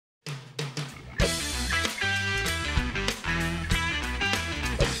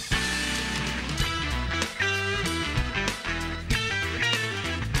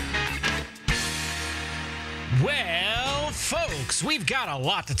folks, we've got a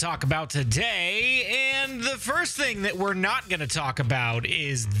lot to talk about today, and the first thing that we're not going to talk about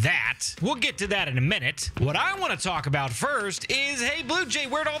is that. We'll get to that in a minute. What I want to talk about first is, hey, Blue Jay,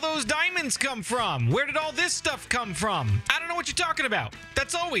 where'd all those diamonds come from? Where did all this stuff come from? I don't know what you're talking about.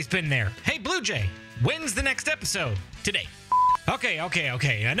 That's always been there. Hey, Blue Jay, when's the next episode? Today.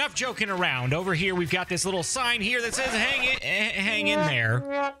 Okay. Enough joking around. Over here, we've got this little sign here that says, hang in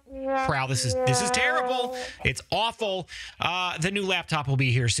there. Prowl, this is terrible. It's awful. The new laptop will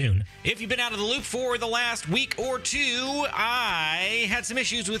be here soon. If you've been out of the loop for the last week or two, I had some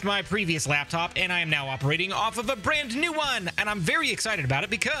issues with my previous laptop, and I am now operating off of a brand new one, and I'm very excited about it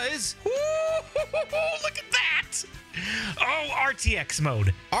because, look at that. Oh, RTX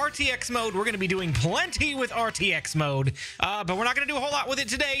mode. RTX mode, we're going to be doing plenty with RTX mode, but we're not going to do a whole lot with it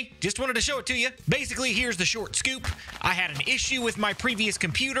today. Just wanted to show it to you. Basically, here's the short scoop. I had an issue with my previous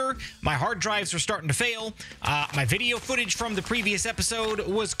computer. My hard drives were starting to fail. My video footage from the previous episode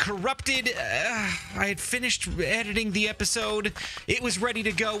was corrupted. I had finished editing the episode. It was ready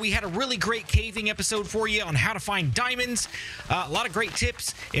to go. We had a really great caving episode for you on how to find diamonds. A lot of great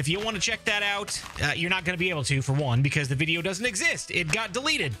tips. If you want to check that out, you're not going to be able to, for one, because the video doesn't exist. It got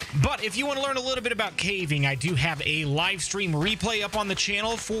deleted. But if you want to learn a little bit about caving, I do have a live stream replay up on the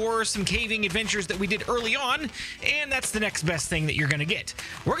channel for some caving adventures that we did early on, and that's the next best thing that you're going to get.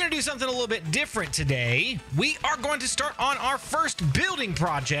 We're going to do something a little bit different today. We are going to start on our first building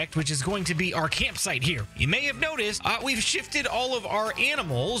project, which is going to be our campsite here. You may have noticed we've shifted all of our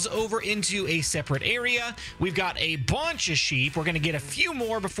animals over into a separate area. We've got a bunch of sheep. We're going to get a few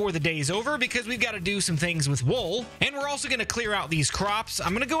more before the day's over because we've got to do some things with wool. And we're also going to clear out these crops. I'm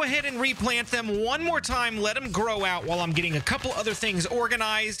going to go ahead and replant them one more time, let them grow out while I'm getting a couple other things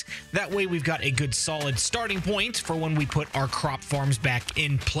organized. That way we've got a good solid starting point for when we put our crop farms back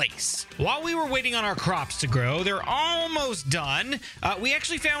in place. While we were waiting on our crops to grow, they're almost done. We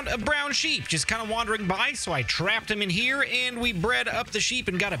actually found a brown sheep just kind of wandering by, so I trapped him in here and we bred up the sheep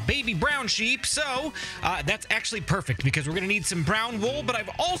and got a baby brown sheep. So that's actually perfect because we're going to need some brown wool, but I've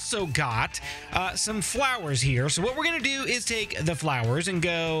also got some flowers here. So what we're going to do is take the flowers and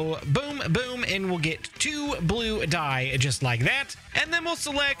go boom, boom, and we'll get 2 blue dye just like that. And then we'll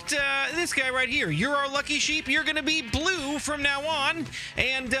select this guy right here. You're our lucky sheep. You're going to be blue from now on.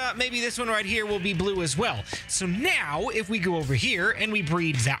 And maybe this one right here will be blue as well. So now if we go over here and we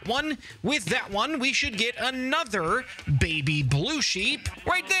breed that one with that one, we should get another baby blue sheep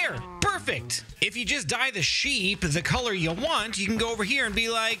right there. Perfect. If you just dye the sheep the color you want, you can go over here and be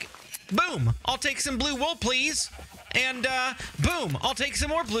like, boom, I'll take some blue wool, please. And boom, I'll take some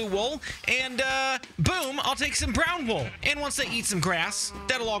more blue wool. And boom, I'll take some brown wool. And once they eat some grass,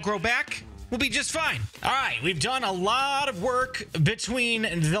 that'll all grow back. We'll be just fine. All right, we've done a lot of work between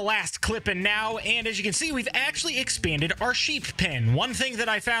the last clip and now, and as you can see, we've actually expanded our sheep pen. One thing that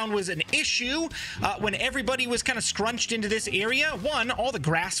I found was an issue when everybody was kind of scrunched into this area. One, all the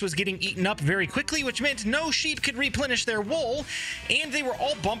grass was getting eaten up very quickly, which meant no sheep could replenish their wool, and they were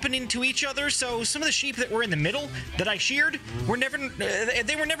all bumping into each other, so some of the sheep that were in the middle that I sheared were never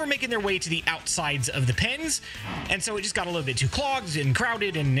making their way to the outsides of the pens, and so it just got a little bit too clogged and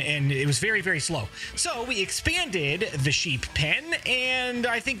crowded, and it was very slow. So we expanded the sheep pen, and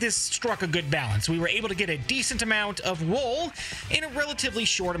I think this struck a good balance. We were able to get a decent amount of wool in a relatively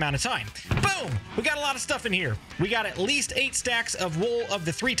short amount of time. Boom! We got a lot of stuff in here. We got at least 8 stacks of wool of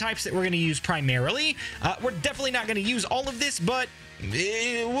the 3 types that we're going to use primarily. We're definitely not going to use all of this, but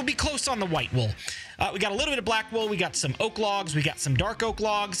we'll be close on the white wool. We got a little bit of black wool, we got some oak logs, we got some dark oak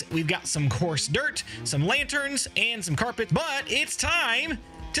logs, we've got some coarse dirt, some lanterns, and some carpet, but it's time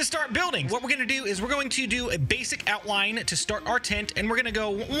to start building. What we're going to do is we're going to do a basic outline to start our tent, and we're going to go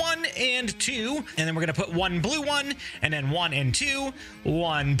 1 and 2, and then we're going to put 1 blue one, and then 1 and 2,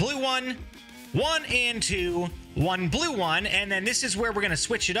 1 blue one, 1 and 2, 1 blue one, and then this is where we're going to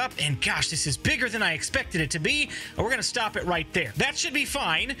switch it up, and gosh, this is bigger than I expected it to be. We're going to stop it right there. That should be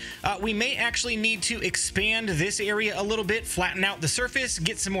fine. We may actually need to expand this area a little bit, flatten out the surface,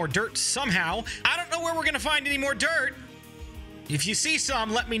 get some more dirt somehow. I don't know where we're going to find any more dirt. If you see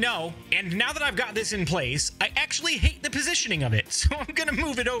some, let me know. And now that I've got this in place, I actually hate the positioning of it, so I'm gonna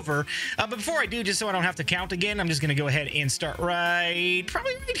move it over. But before I do, just so I don't have to count again, I'm just gonna go ahead and start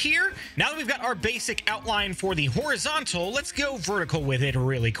probably right here. Now that we've got our basic outline for the horizontal, let's go vertical with it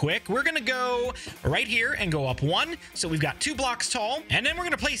really quick. We're gonna go right here and go up 1, so we've got 2 blocks tall, and then we're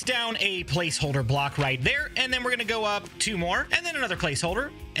gonna place down a placeholder block right there, and then we're gonna go up 2 more, and then another placeholder,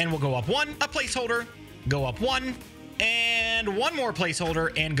 and we'll go up 1, a placeholder, go up 1, and one more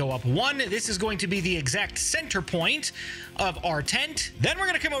placeholder and go up one. This is going to be the exact center point of our tent. Then we're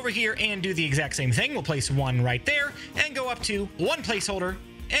going to come over here and do the exact same thing. We'll place one right there and go up to one placeholder,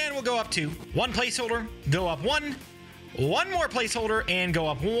 and we'll go up to one placeholder, go up one more placeholder, and go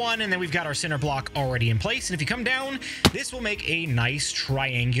up one, and then we've got our center block already in place. And if you come down, this will make a nice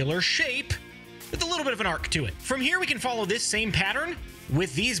triangular shape with a little bit of an arc to it. From here, we can follow this same pattern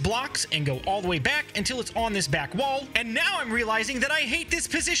with these blocks and go all the way back until it's on this back wall. And now I'm realizing that I hate this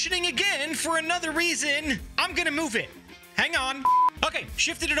positioning again for another reason. I'm gonna move it. Hang on. Okay,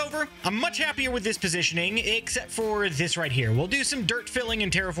 shifted it over. I'm much happier with this positioning, except for this right here. We'll do some dirt filling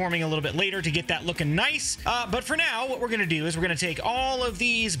and terraforming a little bit later to get that looking nice. But for now, what we're going to do is we're going to take all of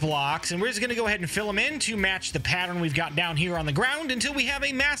these blocks, and we're just going to go ahead and fill them in to match the pattern we've got down here on the ground until we have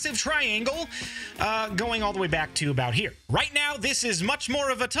a massive triangle going all the way back to about here. Right now, this is much more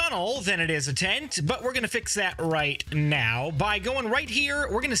of a tunnel than it is a tent, but we're going to fix that right now. By going right here,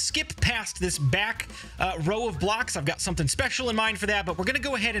 we're going to skip past this back row of blocks. I've got something special in mind for that, but we're going to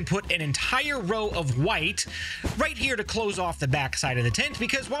go ahead and put an entire row of white right here to close off the back side of the tent,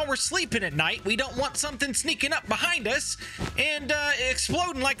 because while we're sleeping at night, we don't want something sneaking up behind us and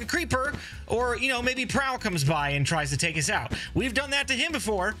exploding like a creeper, or, you know, maybe Prowl comes by and tries to take us out. We've done that to him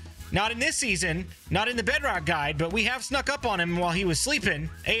before. Not in this season, not in the Bedrock guide, but we have snuck up on him while he was sleeping,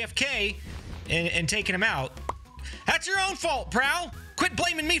 AFK, and taken him out. That's your own fault, Prowl. Quit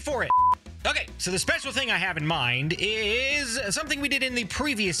blaming me for it. Okay, so the special thing I have in mind is something we did in the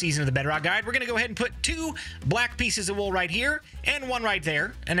previous season of the Bedrock Guide. We're going to go ahead and put 2 black pieces of wool right here and one right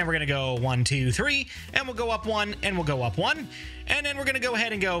there. And then we're going to go 1, 2, 3, and we'll go up 1, and we'll go up 1. And then we're going to go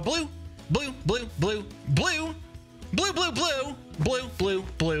ahead and go blue, blue, blue, blue, blue, blue, blue, blue, blue, blue,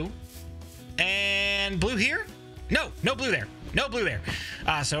 blue, and blue here? No blue there. No blue there.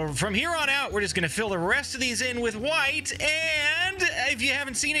 So from here on out, we're just going to fill the rest of these in with white. And if you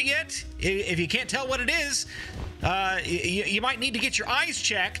haven't seen it yet, if you can't tell what it is, you might need to get your eyes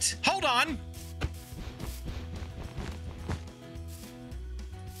checked. Hold on.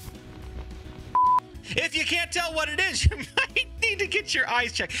 If you can't tell what it is, you might need to get your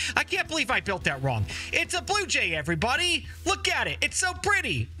eyes checked. I can't believe I built that wrong. It's a blue jay, everybody. Look at it. It's so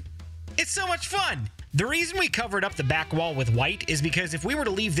pretty. It's so much fun. The reason we covered up the back wall with white is because if we were to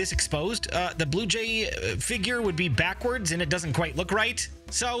leave this exposed, the blue jay figure would be backwards and it doesn't quite look right.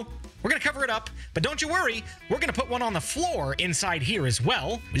 So we're going to cover it up, but don't you worry, we're going to put one on the floor inside here as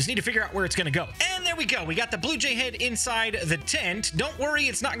well. We just need to figure out where it's going to go. And there we go. We got the blue jay head inside the tent. Don't worry,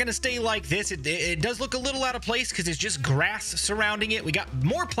 it's not going to stay like this. It does look a little out of place because it's just grass surrounding it. We got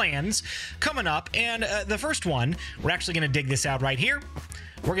more plans coming up, and the first one, we're actually going to dig this out right here.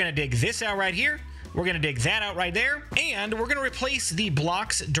 We're going to dig this out right here. We're going to dig that out right there, and we're going to replace the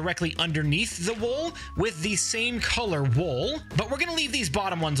blocks directly underneath the wool with the same color wool, but we're going to leave these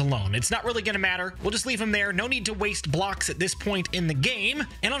bottom ones alone. It's not really going to matter. We'll just leave them there. No need to waste blocks at this point in the game,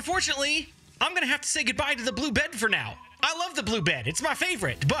 and unfortunately, I'm going to have to say goodbye to the blue bed for now. I love the blue bed. It's my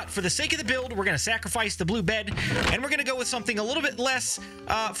favorite, but for the sake of the build, we're going to sacrifice the blue bed, and we're going to go with something a little bit less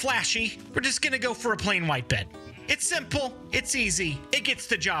flashy. We're just going to go for a plain white bed. It's simple, it's easy, it gets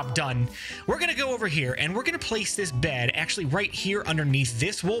the job done. We're gonna go over here and we're gonna place this bed actually right here underneath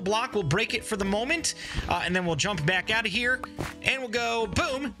this wool block. We'll break it for the moment, and then we'll jump back out of here and we'll go,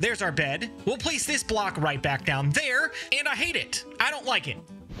 boom, there's our bed. We'll place this block right back down there, and I hate it. I don't like it.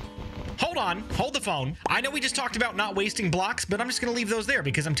 Hold on, hold the phone. I know we just talked about not wasting blocks, but I'm just gonna leave those there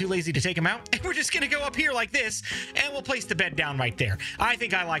because I'm too lazy to take them out. And we're just gonna go up here like this, and we'll place the bed down right there. I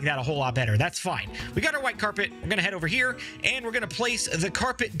think I like that a whole lot better. That's fine. We got our white carpet. We're gonna head over here, and we're gonna place the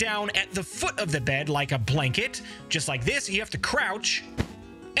carpet down at the foot of the bed like a blanket, just like this. You have to crouch,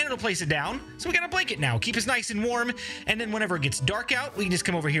 and it'll place it down. So we got a blanket now. Keep us nice and warm, and then whenever it gets dark out, we can just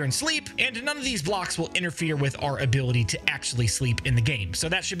come over here and sleep, and none of these blocks will interfere with our ability to actually sleep in the game. So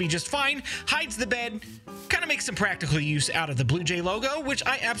that should be just fine. Hides the bed, kind of makes some practical use out of the Blue Jay logo, which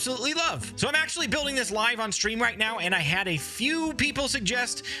I absolutely love. So I'm actually building this live on stream right now, and I had a few people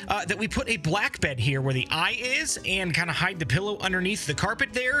suggest that we put a black bed here where the eye is, and kind of hide the pillow underneath the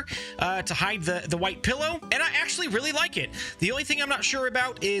carpet there to hide the white pillow, and I actually really like it. The only thing I'm not sure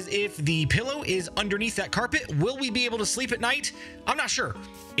about is if the pillow is underneath that carpet, will we be able to sleep at night? I'm not sure.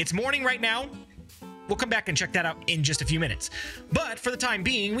 It's morning right now. We'll come back and check that out in just a few minutes. But for the time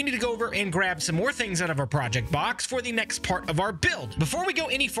being, we need to go over and grab some more things out of our project box for the next part of our build. Before we go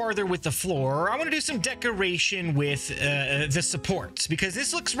any farther with the floor, I want to do some decoration with the supports, because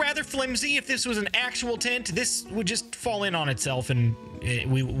this looks rather flimsy. If this was an actual tent, this would just fall in on itself, and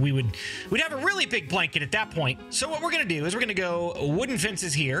we'd have a really big blanket at that point. So what we're going to do is we're going to go wooden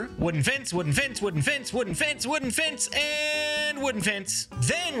fences here, wooden fence, wooden fence, wooden fence, wooden fence, wooden fence, and wooden fence.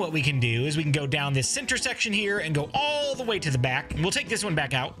 Then what we can do is we can go down this center section here and go all the way to the back. And we'll take this one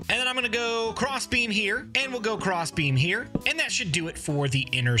back out. And then I'm going to go cross beam here, and we'll go cross beam here. And that should do it for the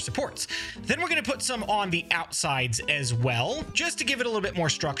inner supports. Then we're going to put some on the outsides as well, just to give it a little bit more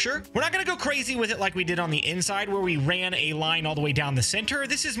structure. We're not going to go crazy with it like we did on the inside, where we ran a line all the way down the center.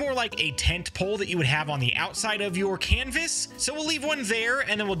 This is more like a tent pole that you would have on the outside of your canvas. So we'll leave one there,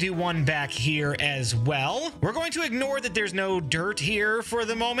 and then we'll do one back here as well. We're going to ignore that there's no dirt here for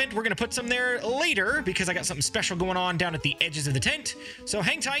the moment. We're going to put some there later, because I got something special going on down at the edges of the tent. So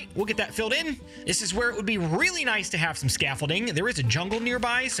hang tight, we'll get that filled in. This is where it would be really nice to have some scaffolding. There is a jungle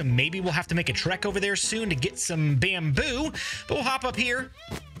nearby, so maybe we'll have to make a trek over there soon to get some bamboo. But we'll hop up here.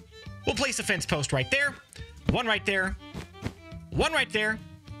 We'll place a fence post right there, one right there, one right there,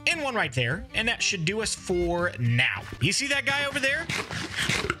 and one right there, and that should do us for now. You see that guy over there?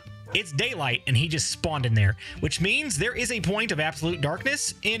 It's daylight, and he just spawned in there, which means there is a point of absolute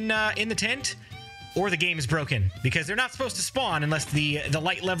darkness in the tent, or the game is broken, because they're not supposed to spawn unless the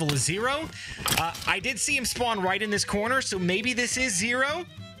light level is 0. I did see him spawn right in this corner, so maybe this is 0.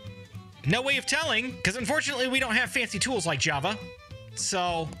 No way of telling, because unfortunately we don't have fancy tools like Java.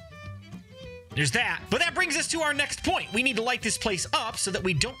 So there's that. But that brings us to our next point. We need to light this place up so that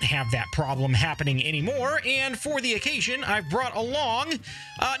we don't have that problem happening anymore. And for the occasion, I've brought along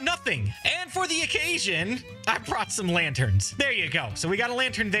nothing. And for the occasion, I brought some lanterns. There you go. So we got a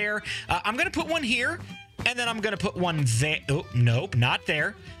lantern there. I'm going to put one here. And then I'm going to put one there. Oh, nope, not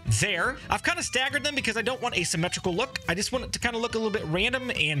there. There. I've kind of staggered them because I don't want a symmetrical look. I just want it to kind of look a little bit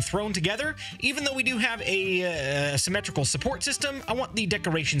random and thrown together. Even though we do have a symmetrical support system, I want the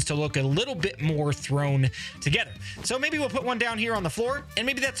decorations to look a little bit more thrown together. So maybe we'll put one down here on the floor, and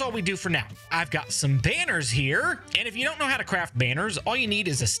maybe that's all we do for now. I've got some banners here, and if you don't know how to craft banners, all you need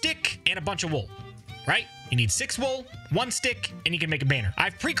is a stick and a bunch of wool, right? You need 6 wool, 1 stick, and you can make a banner.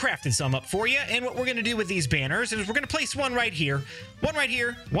 I've pre-crafted some up for you, and what we're going to do with these banners is we're going to place one right here, one right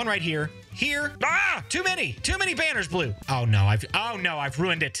here, one right here, here. Ah! Too many banners, Blue. Oh no, I've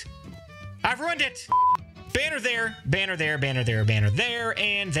ruined it. I've ruined it. Banner there, banner there, banner there, banner there,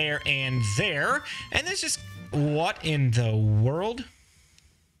 and there, and there. And this just, what in the world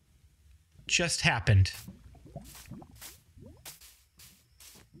just happened?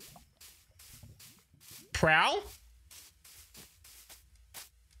 Prowl?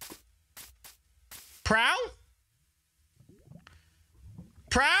 Prowl?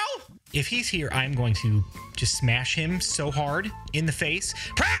 Prowl? If he's here, I'm going to just smash him so hard in the face.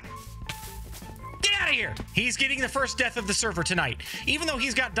 Prowl! Get out of here! He's getting the first death of the server tonight. Even though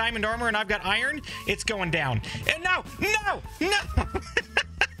he's got diamond armor and I've got iron, it's going down. And no! No! No!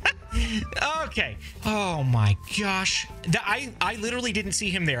 Okay. Oh my gosh. I literally didn't see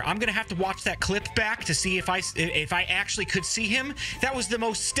him there. I'm gonna have to watch that clip back to see if I actually could see him. That was the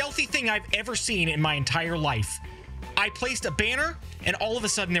most stealthy thing I've ever seen in my entire life. I placed a banner and all of a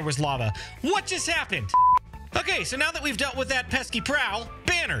sudden there was lava. What just happened? Okay, so now that we've dealt with that pesky Prowl,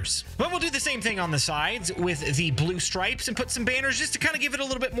 banners. Well, we'll do the same thing on the sides with the blue stripes and put some banners just to kind of give it a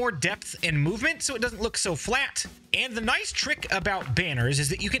little bit more depth and movement so it doesn't look so flat. And the nice trick about banners is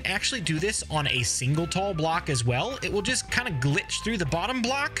that you can actually do this on a single tall block as well. It will just kind of glitch through the bottom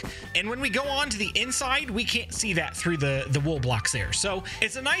block. And when we go on to the inside, we can't see that through the wool blocks there. So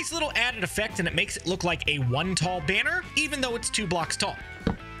it's a nice little added effect, and it makes it look like a 1 tall banner, even though it's 2 blocks tall.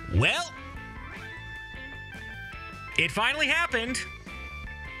 Well, it finally happened.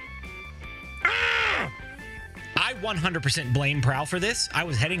 Ah! I 100% blame Prowl for this. I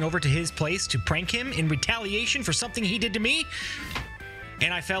was heading over to his place to prank him in retaliation for something he did to me,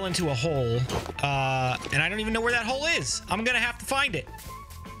 and I fell into a hole, and I don't even know where that hole is. I'm gonna have to find it.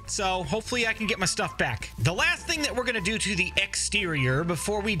 So hopefully I can get my stuff back. The last thing that we're going to do to the exterior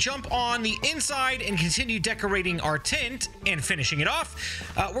before we jump on the inside and continue decorating our tent and finishing it off,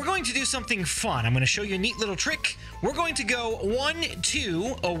 we're going to do something fun. I'm going to show you a neat little trick. We're going to go 1,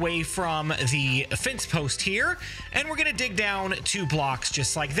 2 away from the fence post here, and we're going to dig down 2 blocks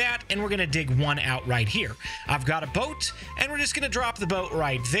just like that, and we're going to dig 1 out right here. I've got a boat, and we're just going to drop the boat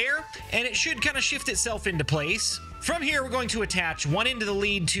right there, and it should kind of shift itself into place. From here, we're going to attach 1 end of the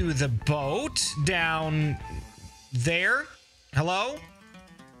lead to the boat down there. Hello?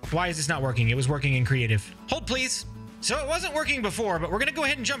 Why is this not working? It was working in creative. Hold, please. So it wasn't working before, but we're going to go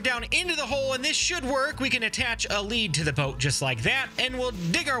ahead and jump down into the hole, and this should work. We can attach a lead to the boat just like that, and we'll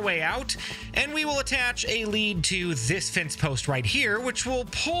dig our way out, and we will attach a lead to this fence post right here, which will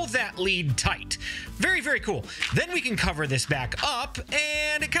pull that lead tight. Very, very cool. Then we can cover this back up,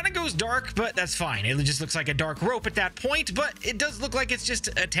 and it kind of goes dark, but that's fine. It just looks like a dark rope at that point, but it does look like it's just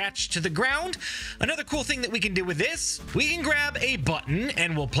attached to the ground. Another cool thing that we can do with this, we can grab a button,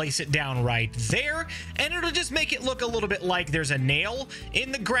 and we'll place it down right there, and it'll just make it look a little bit like there's a nail in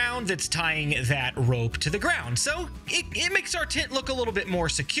the ground that's tying that rope to the ground. So it makes our tent look a little bit more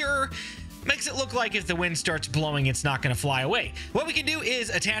secure. Makes it look like if the wind starts blowing, it's not going to fly away. What we can do is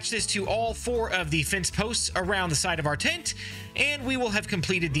attach this to all 4 of the fence posts around the side of our tent, and we will have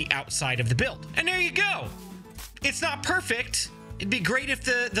completed the outside of the build. And there you go. It's not perfect. It'd be great if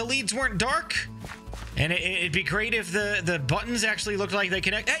the leads weren't dark. And it'd be great if the buttons actually looked like they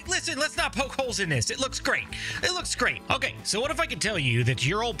connect. Hey, listen, let's not poke holes in this. It looks great. It looks great. Okay, so what if I could tell you that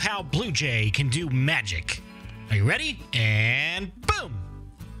your old pal Blue Jay can do magic? Are you ready? And boom!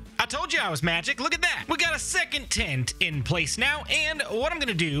 I told you I was magic. Look at that. We got a second tent in place now, and what I'm going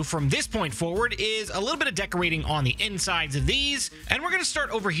to do from this point forward is a little bit of decorating on the insides of these, and we're going to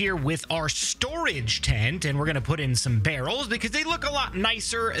start over here with our storage tent, and we're going to put in some barrels because they look a lot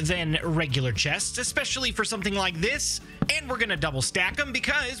nicer than regular chests, especially for something like this. And we're going to double stack them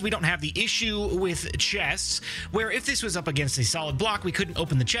because we don't have the issue with chests where if this was up against a solid block, we couldn't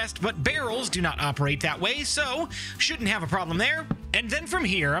open the chest, but barrels do not operate that way, so shouldn't have a problem there. And then from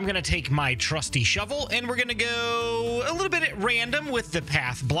here, I'm going to take my trusty shovel, and we're going to go a little bit at random with the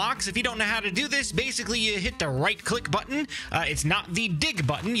path blocks. If you don't know how to do this, basically you hit the right-click button. It's not the dig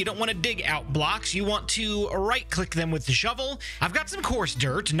button. You don't want to dig out blocks. You want to right-click them with the shovel. I've got some coarse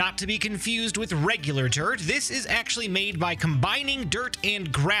dirt, not to be confused with regular dirt. This is actually made by combining dirt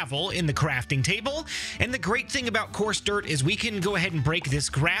and gravel in the crafting table. And the great thing about coarse dirt is we can go ahead and break this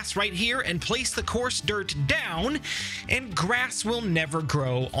grass right here and place the coarse dirt down, and grass will never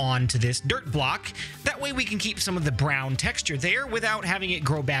grow onto this dirt block. That way we can keep some of the brown texture there without having it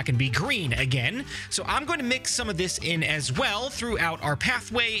grow back and be green again. So I'm going to mix some of this in as well throughout our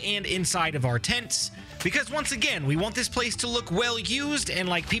pathway and inside of our tents, because once again, we want this place to look well used and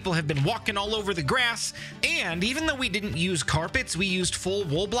like people have been walking all over the grass. And even though we didn't use carpets, we used full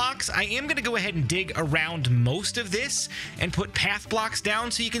wool blocks, I am going to go ahead and dig around most of this and put path blocks down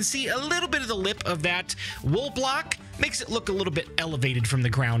so you can see a little bit of the lip of that wool block. Makes it look a little bit elevated from the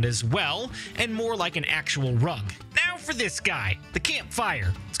ground as well, and more like an actual rug. Now for this guy, the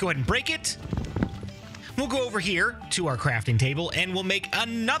campfire. Let's go ahead and break it. We'll go over here to our crafting table and we'll make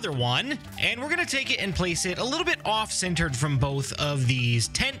another one, and we're going to take it and place it a little bit off-centered from both of these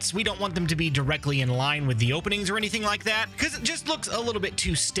tents. We don't want them to be directly in line with the openings or anything like that because it just looks a little bit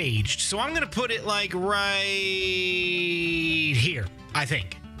too staged. So I'm going to put it like right here, I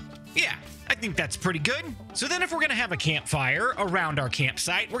think. Yeah, I think that's pretty good. So then if we're gonna have a campfire around our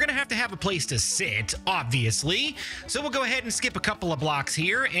campsite, we're gonna have a place to sit, obviously. So we'll go ahead and skip a couple of blocks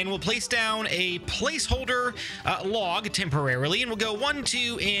here, and we'll place down a placeholder log temporarily, and we'll go 1,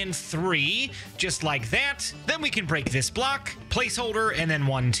 2, and 3, just like that. Then we can break this block, placeholder, and then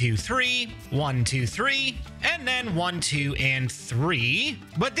 1, 2, 3, 1, 2, 3, and then 1, 2, and 3.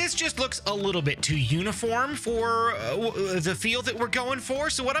 But this just looks a little bit too uniform for the feel that we're going for.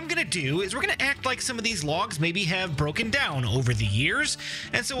 So what I'm gonna do is we're gonna act like some of these logs maybe have broken down over the years,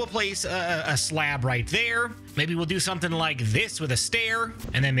 and so we'll place a slab right there. Maybe we'll do something like this with a stair,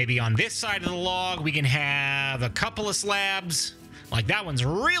 and then maybe on this side of the log we can have a couple of slabs, like that one's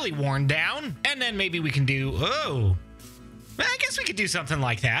really worn down, and then maybe we can do, oh, I guess we could do something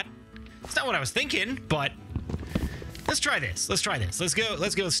like that. It's not what I was thinking, but let's try this. Let's try this.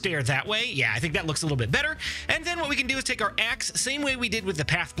 Let's go stair that way. Yeah, I think that looks a little bit better. And then what we can do is take our axe, same way we did with the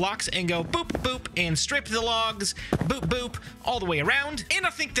path blocks, and go boop, boop, and strip the logs, boop, boop, all the way around. And I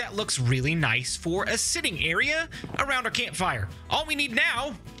think that looks really nice for a sitting area around our campfire. All we need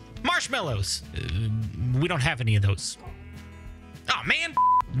now, marshmallows. We don't have any of those. Oh, man.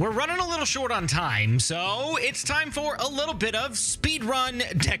 We're running a little short on time, so it's time for a little bit of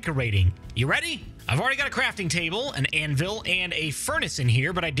speedrun decorating. You ready? I've already got a crafting table, an anvil, and a furnace in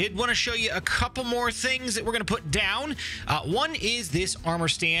here, but I did want to show you a couple more things that we're going to put down. One is this armor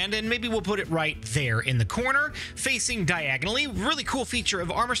stand, and maybe we'll put it right there in the corner, facing diagonally. Really cool feature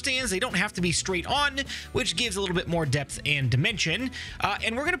of armor stands. They don't have to be straight on, which gives a little bit more depth and dimension.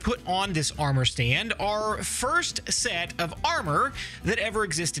 And we're going to put on this armor stand our first set of armor that ever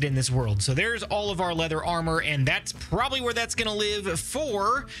existed in this world. So there's all of our leather armor, and that's probably where that's going to live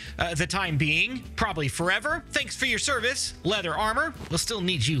for the time being. probably forever. Thanks for your service, leather armor. We'll still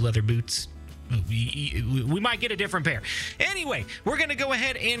need you, leather boots. We might get a different pair. Anyway, we're going to go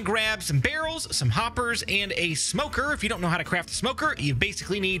ahead and grab some barrels, some hoppers, and a smoker. If you don't know how to craft a smoker, you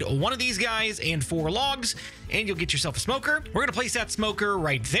basically need one of these guys and 4 logs, and you'll get yourself a smoker. We're going to place that smoker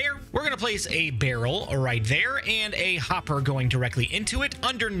right there. We're going to place a barrel right there and a hopper going directly into it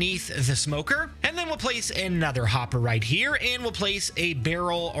underneath the smoker. And then we'll place another hopper right here, and we'll place a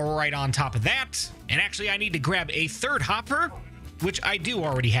barrel right on top of that. And actually, I need to grab a 3rd hopper, which I do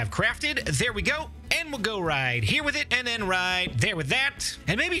already have crafted. There we go. And we'll go right here with it, and then right there with that.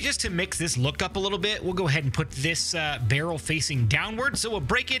 And maybe just to mix this look up a little bit, we'll go ahead and put this barrel facing downward. So we'll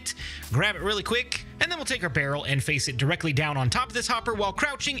break it, grab it really quick, and then we'll take our barrel and face it directly down on top of this hopper while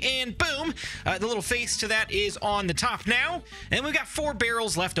crouching, and boom, the little face to that is on the top now. And we've got 4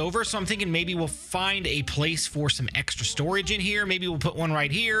 barrels left over, so I'm thinking maybe we'll find a place for some extra storage in here. Maybe we'll put one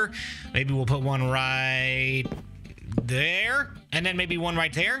right here. Maybe we'll put one right there, and then maybe one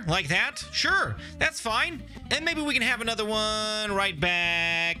right there, like that. Sure, that's fine. And maybe we can have another one right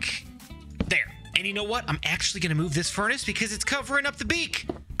back there. And you know what? I'm actually going to move this furnace because it's covering up the beak.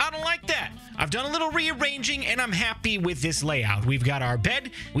 I don't like that. I've done a little rearranging, and I'm happy with this layout. We've got our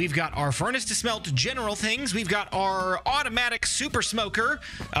bed, we've got our furnace to smelt general things, we've got our automatic super smoker,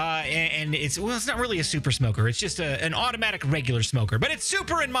 and it's not really a super smoker, it's just an automatic regular smoker, but it's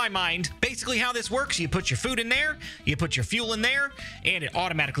super in my mind. Basically how this works, you put your food in there, you put your fuel in there, and it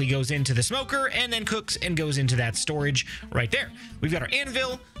automatically goes into the smoker and then cooks and goes into that storage right there. We've got our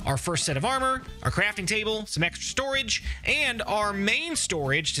anvil, our first set of armor, our crafting table, some extra storage, and our main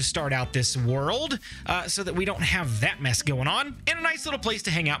storage to start out this world, so that we don't have that mess going on, and a nice little place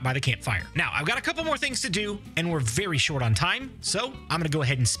to hang out by the campfire. Now, I've got a couple more things to do, and we're very short on time, so I'm gonna go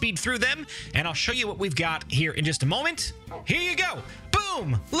ahead and speed through them, and I'll show you what we've got here in just a moment. Here you go.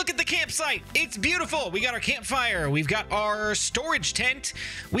 Boom! Look at the campsite. It's beautiful. We got our campfire. We've got our storage tent.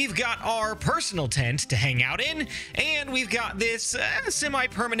 We've got our personal tent to hang out in. And we've got this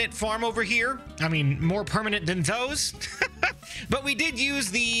semi-permanent farm over here. I mean, more permanent than those. But we did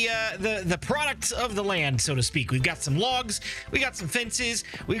use the products of the land, so to speak. We've got some logs. We got some fences.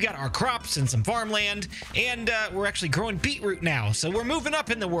 We've got our crops and some farmland. And we're actually growing beetroot now. So we're moving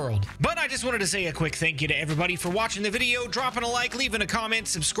up in the world. But I just wanted to say a quick thank you to everybody for watching the video, dropping a like, leaving a comment,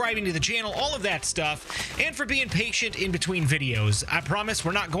 subscribing to the channel, all of that stuff, and for being patient in between videos. I promise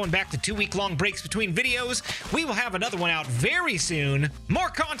we're not going back to 2-week-long breaks between videos. We will have another one out very soon. More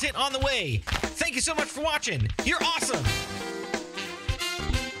content on the way. Thank you so much for watching. You're awesome.